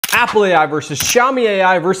Apple AI versus Xiaomi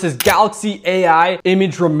AI versus Galaxy AI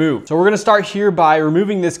image remove. So we're gonna start here by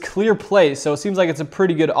removing this clear plate. So it seems like it's a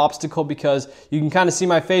pretty good obstacle because you can kind of see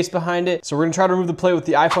my face behind it. So we're gonna try to remove the plate with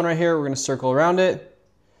the iPhone right here. We're gonna circle around it.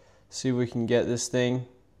 See if we can get this thing.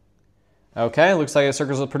 Okay, looks like it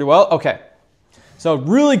circles it pretty well. Okay, so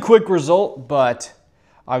really quick result, but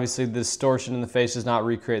obviously the distortion in the face does not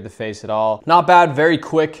recreate the face at all. Not bad, very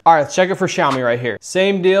quick. All right, let's check it for Xiaomi right here.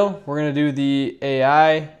 Same deal, we're gonna do the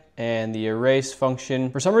AI and the erase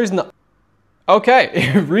function. For some reason, okay,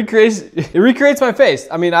 it recreates my face.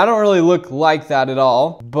 I mean, I don't really look like that at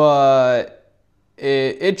all, but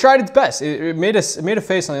it tried its best. It made a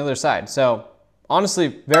face on the other side. So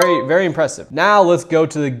honestly, very, very impressive. Now let's go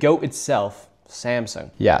to the GOAT itself,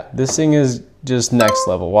 Samsung. Yeah, this thing is just next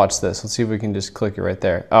level. Watch this. Let's see if we can just click it right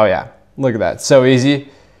there. Oh yeah, look at that. So easy.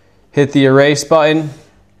 Hit the erase button,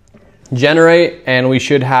 generate, and we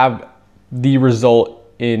should have the result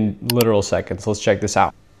in literal seconds. Let's check this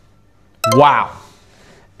out. Wow.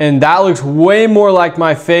 And that looks way more like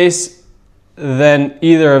my face than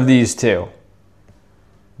either of these two.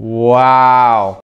 Wow.